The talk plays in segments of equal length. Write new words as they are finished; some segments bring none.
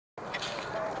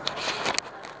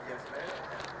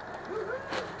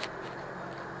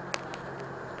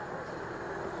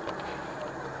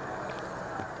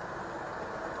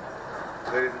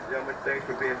ladies and gentlemen. Thanks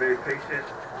for being very patient.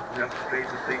 We have to phase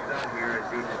some things out here at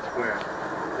Union Square.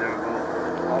 There we go.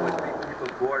 Always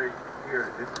people boarding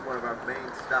here. This is one of our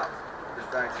main stops.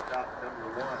 Besides stop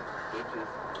number 1, which is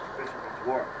Fisherman's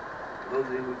Wharf. For those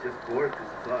of you who just boarded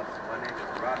this bus, my name is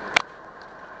Robert.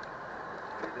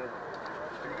 How you doing?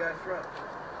 Where you guys from?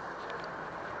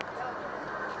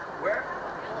 Where?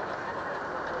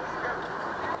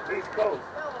 East Coast.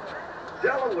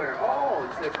 Delaware. Oh,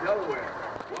 you said Delaware.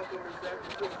 Welcome to San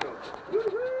Francisco.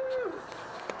 Woo-hoo!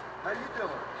 How you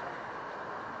doing?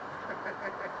 In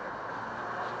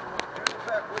the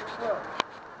back, where you from?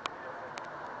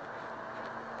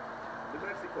 New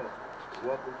Mexico.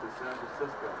 Welcome to San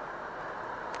Francisco.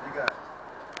 You guys.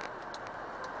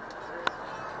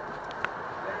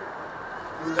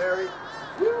 You Larry?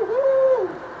 Woo-hoo!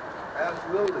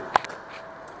 Absolutely.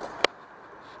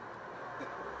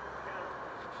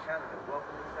 Canada,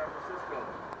 welcome to San Francisco.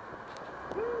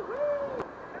 Woo-hoo!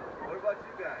 What about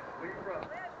you guys? Where you from?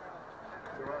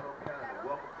 Toronto, Canada.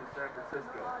 Welcome to San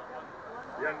Francisco.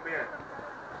 Young man,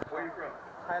 where you from?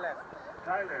 Thailand.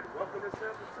 Thailand. Welcome to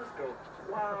San Francisco.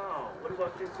 Wow. What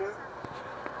about you, sir?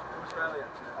 Australia.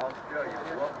 Australia.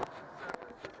 Welcome to San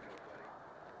Francisco, buddy.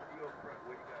 You up front.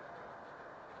 Where you got?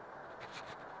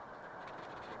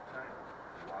 From China.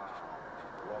 Wow.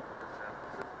 Welcome to San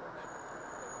Francisco.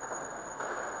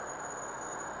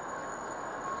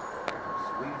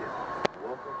 Sweden.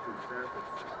 Welcome to San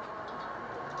Francisco.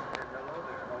 And hello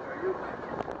there. How are you?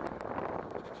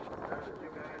 You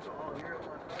guys are all here at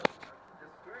one time.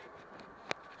 That's great.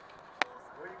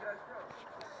 Where are you guys from?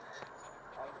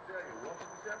 Australia. Welcome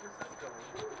to San Francisco.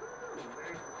 Woo-hoo.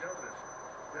 Ladies and gentlemen,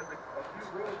 there's a few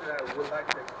rules that I would like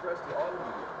to express to all of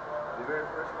you. The very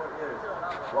first one is,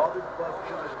 while this bus is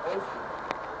in motion,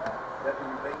 that you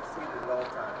remain seated at all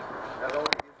times. Not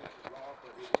only is it the law,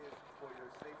 but it is for your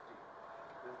safety.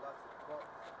 There's lots of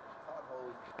bumps,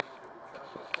 potholes, and things that we're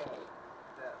trying to solve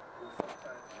that will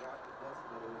sometimes rock the bus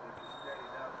a little. If you're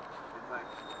standing up, it might,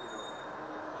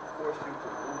 force you to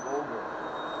move over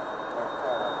or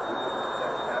fall. We don't want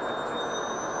that to happen to you.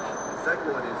 The second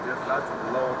one is there's lots of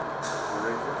low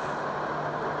bridges,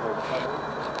 no tunnels,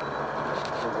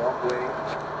 no walkway,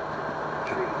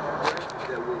 trees, branches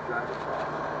that will drive across.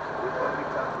 There's going to be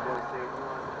times you're going to say,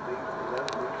 lean to the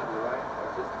left, lean to the right, or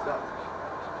just up.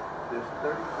 There's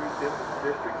 33 different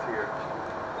districts here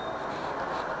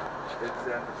in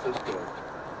San Francisco,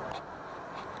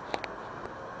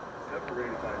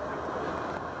 separated by zip codes.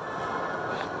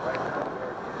 Right now, there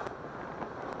are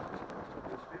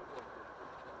there's still more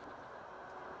districts.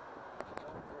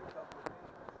 Known for a couple of things.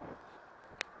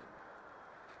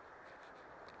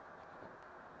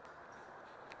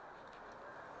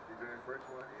 The very first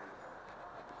one is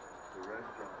the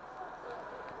restaurants,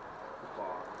 the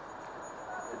bars,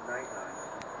 the nightlife,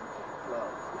 the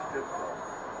clubs, the strip clubs.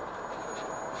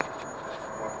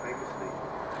 More famously,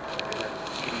 they have a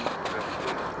huge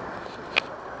reputation.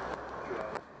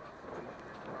 Drugs, prostitution,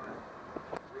 and crime.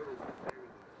 Riddles of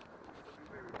neighborhood. Some of you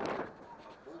may remember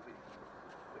a movie,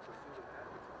 The Pursuit of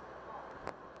Happiness.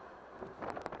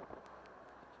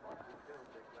 Martin film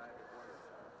that guy that won it.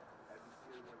 Have you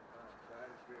seen it one time? Guy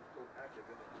is very proactive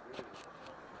in the community.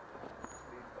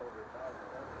 Feeds over 1,000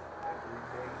 others every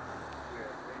day here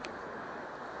at Vegas.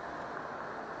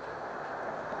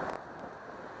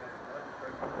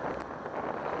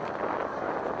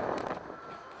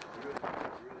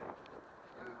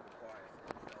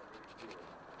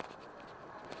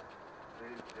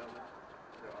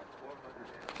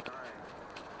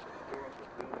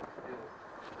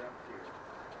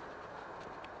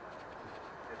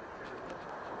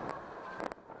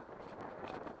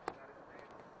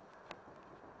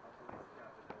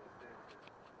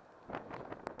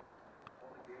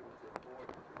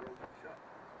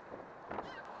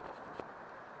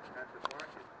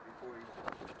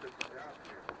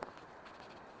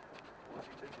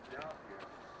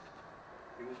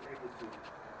 He was able to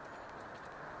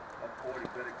afford a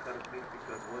better cut of meat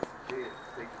because once he did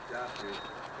take the job here,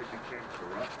 it became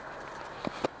corrupt.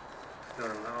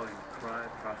 Started allowing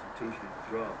crime, prostitution,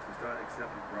 drugs. He started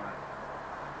accepting bribes.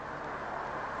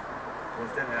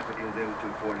 Once that happened, he was able to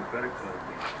afford a better cut of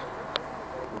meat,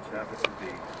 which happens to be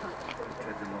the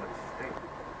Tenderloin steak.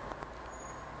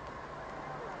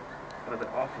 Other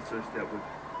officers that would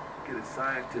get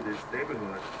assigned to this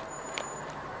neighborhood,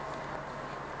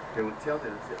 they would tell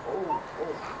them and say, oh,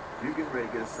 you're getting ready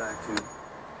to get assigned to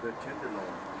the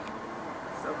Tenderloin.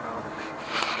 Somehow the name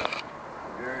changed up.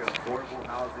 Very affordable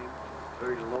housing,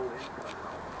 very low income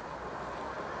housing.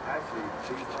 Actually,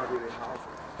 these aren't really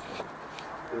houses.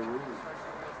 They're rooms.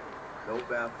 No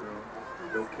bathroom,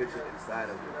 no kitchen inside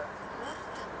of it.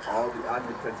 All the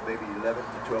occupants, maybe 11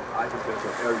 to 12 occupants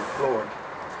on every floor,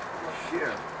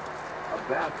 share a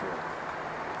bathroom.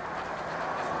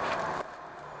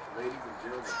 Ladies and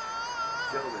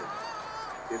gentlemen,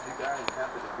 if you guys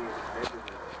happen to be in this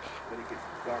neighborhood when it gets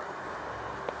dark,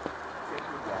 take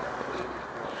your walk, put it in your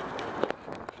car.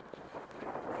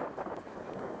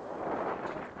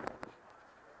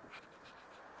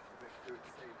 Make sure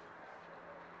it's safe.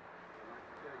 I'd like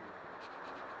to tell you,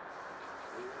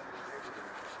 we live in a neighborhood.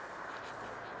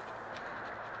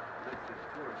 Let's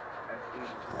support as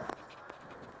easy.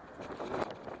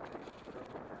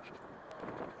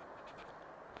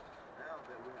 Now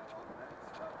that we have all that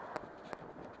stuff,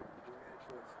 we're headed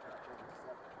towards stop number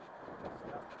 7.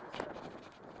 Stop number 7.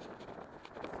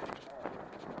 City Hall.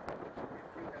 If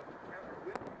you have a camera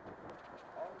with you,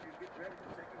 all of you get ready to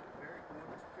take a very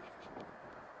gorgeous picture.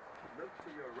 Look to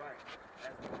your right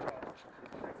as we cross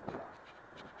the next block.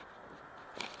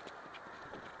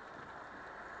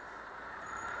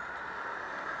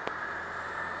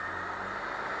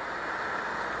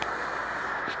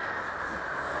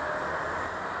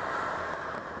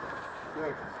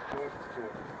 Gorgeous, gorgeous,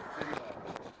 gorgeous. City Hall.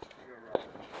 To your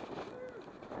right.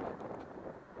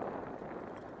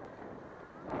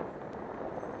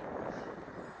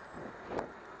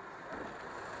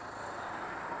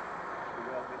 We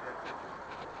all get that picture.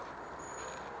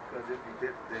 Because if you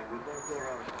didn't, then we're going to go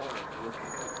around the corner and look at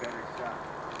a better shot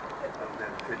of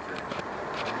that picture.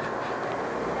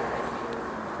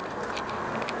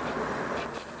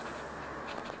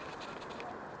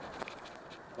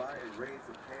 By a raise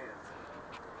of hands,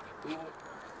 who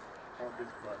on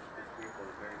this bus is here for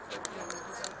the very first time?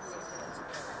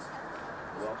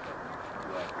 Welcome to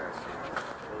our fair city.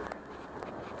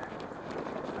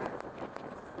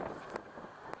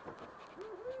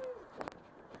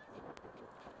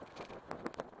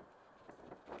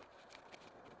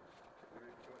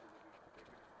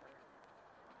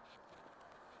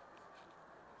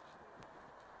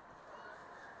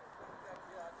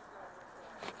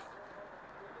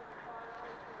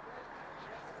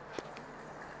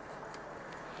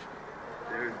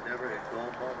 There is never a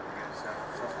dull moment here in San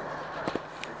Francisco.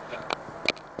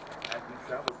 As we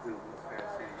travel through this fair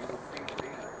city, you will see things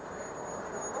that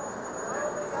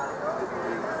you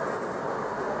believe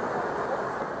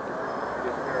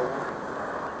is fair warning.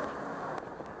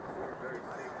 We're very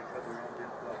safe because we're on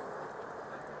this bus.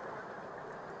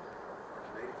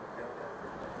 Ladies and gentlemen,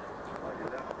 on your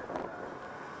left-hand side,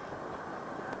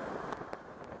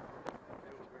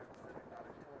 Pilgrim Civic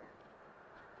Auditorium.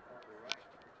 On the right,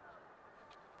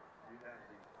 you have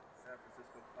the San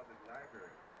Francisco Public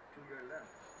Library. To your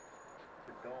left,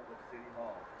 the dome of City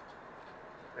Hall.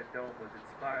 That dome was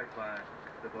inspired by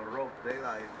the Baroque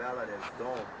Vela Invalides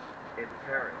dome in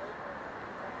Paris.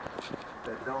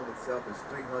 That dome itself is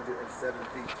 307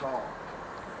 feet tall.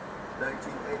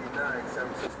 1989, San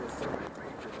Francisco suffered a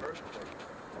major earthquake.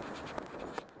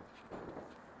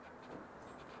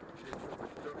 Did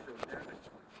some structural damage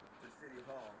to City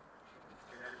Hall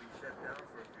and had to be shut down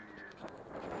for a few years.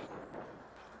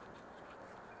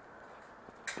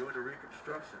 During the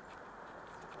reconstruction,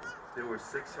 there were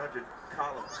 600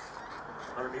 columns.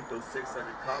 Underneath those 600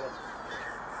 columns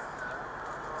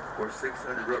were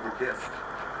 600 rubber discs.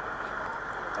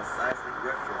 A seismic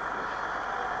retrofit.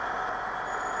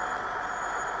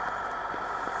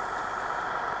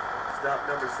 Stop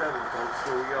number 7, folks.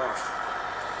 Here we are.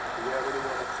 Do we really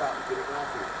want to stop getting off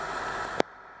here?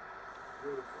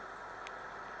 Beautiful.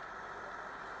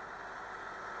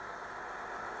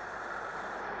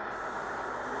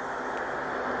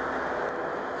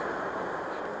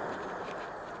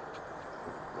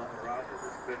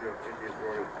 Of Indian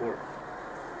Royal Court,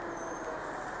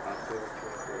 October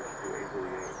 21st through April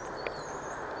 8th.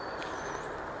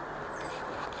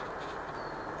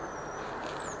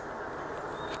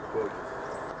 Gorgeous.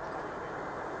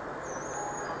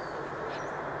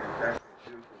 And that's a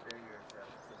beautiful day here in San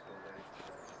Francisco, ladies and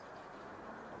gentlemen.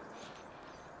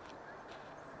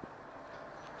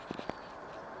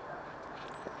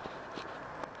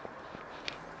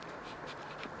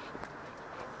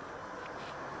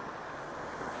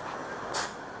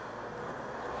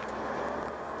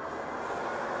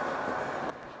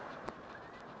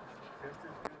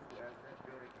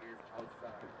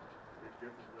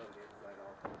 Just as lovely inside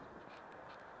also.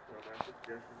 So my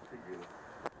suggestion to you,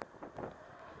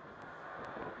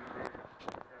 be there,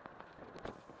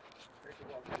 take a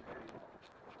walk to City Hall.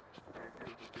 Very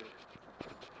beautiful building.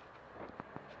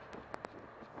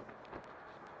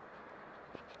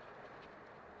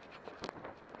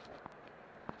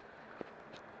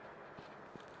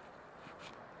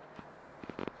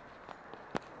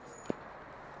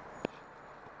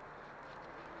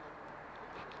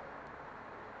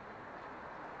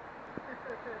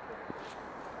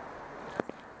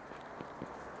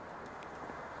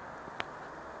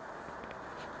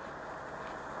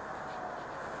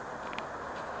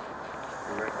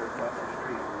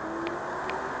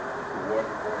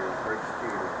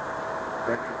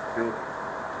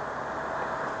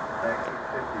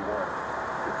 1951,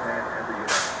 Japan and the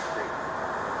United States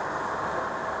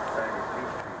signed a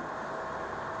peace treaty.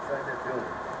 Signed that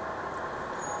building.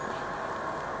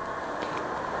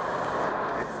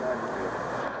 Inside the building,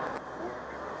 war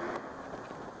and religion.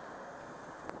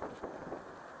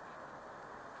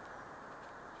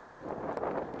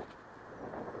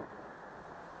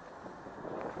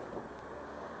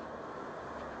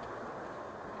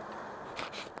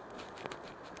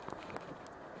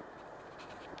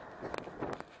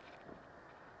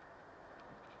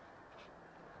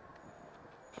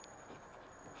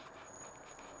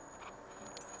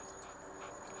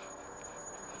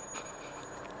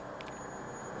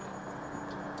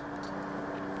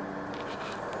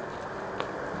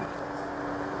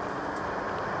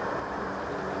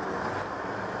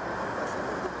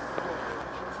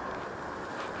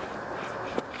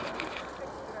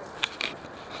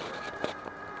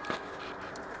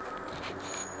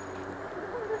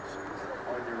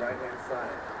 Right-hand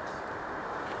side,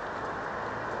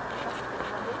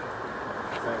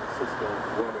 San Francisco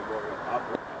War Memorial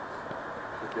Opera House,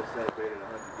 who just celebrated a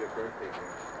 100-year birthday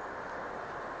here.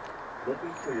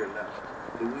 Looking to your left,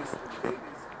 Louis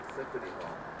Davies Symphony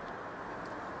Hall.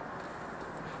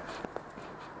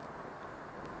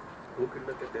 Who can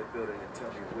look at that building and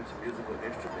tell me which musical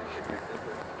instrument it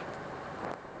resembles?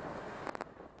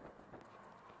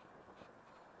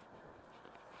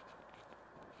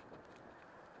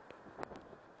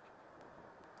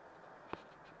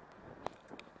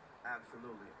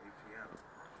 Absolutely, a piano.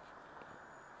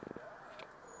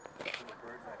 So the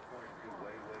birds are pointing to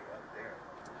way, way up there.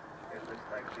 It looks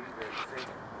like DJ is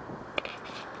singing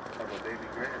of a baby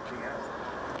grand piano.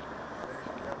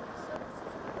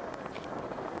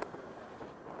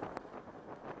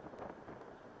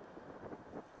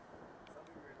 Some of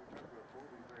you may remember a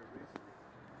movie very recently,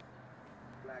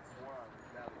 Black Swan with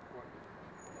Natalie Portman.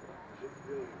 This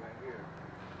building right here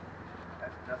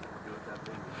has nothing to do with that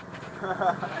movie.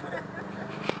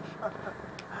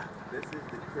 This is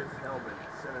the Chris Hellman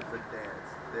Center for Dance.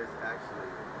 There's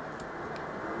actually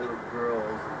little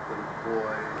girls and little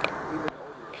boys, even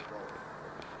older adults.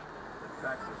 The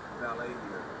Texas ballet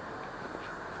here.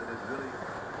 It is really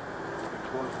a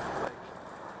gorgeous place.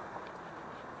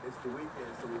 It's the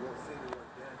weekend, so we won't see anyone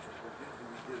dancing, but usually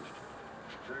we do.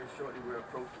 Very shortly we're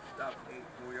approaching stop 8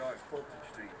 and we are at Fulton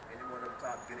Street. Anyone up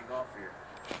top getting off here?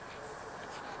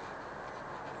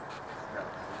 No,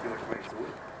 we're doing great. So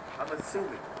I'm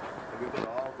assuming that we're going to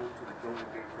all go to the Golden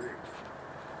Gate Bridge.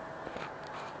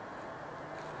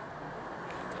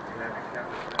 You have your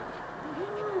cameras now?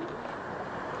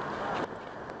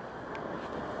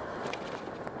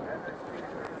 That's that street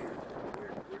right here.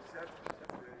 We're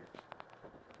separated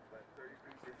by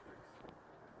 33 districts.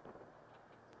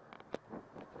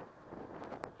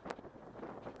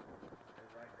 And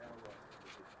right now we're in the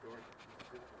historic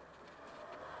system.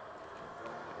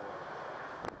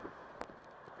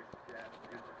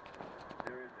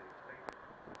 There is a famous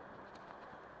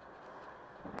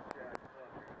jazz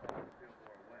club here called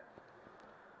Fillmore West.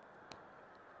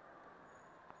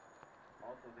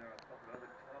 Also, there are a couple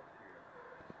other clubs here.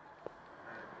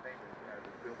 Not as famous as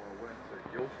the Fillmore West, but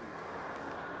Yoshi's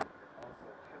and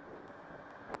also Kimball's.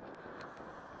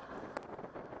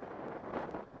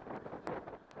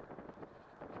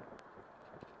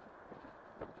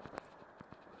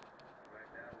 Right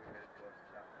now, we're headed towards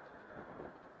stop number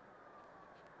 9.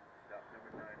 Stop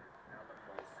number 9 is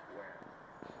Alamo Square.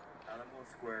 Alamo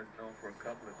Square is known for a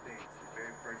couple of things. The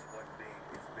very first one being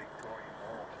its Victorian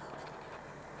homes.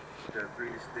 There are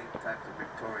 3 distinct types of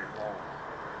Victorian homes.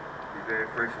 The very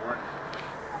first one,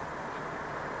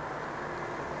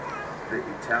 the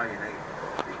Italianate,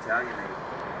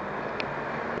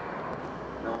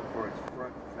 known for its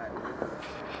front